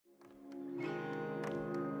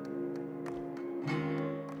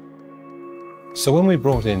So when we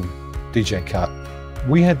brought in DJ Cut,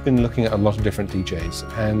 we had been looking at a lot of different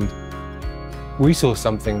DJs, and we saw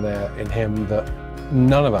something there in him that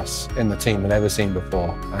none of us in the team had ever seen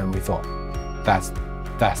before, and we thought, that's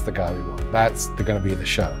the guy we want. That's going to be the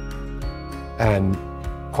show. And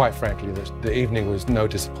quite frankly, the evening was no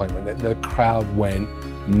disappointment. The crowd went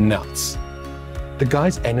nuts. The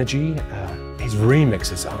guy's energy, his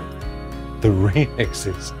remixes, the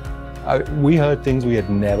remixes. We heard things we had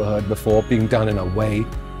never heard before being done in a way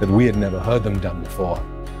that we had never heard them done before.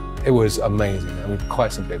 It was amazing. I mean,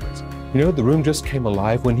 quite simply amazing. You know, the room just came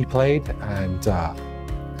alive when he played, and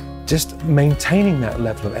just maintaining that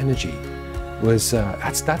level of energy was,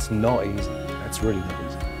 that's not easy. That's really not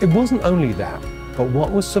easy. It wasn't only that, but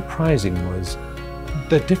what was surprising was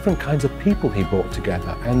the different kinds of people he brought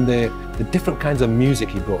together and the different kinds of music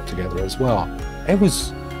he brought together as well.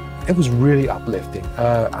 It was really uplifting.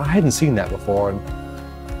 I hadn't seen that before, and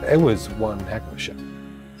it was one heck of a show.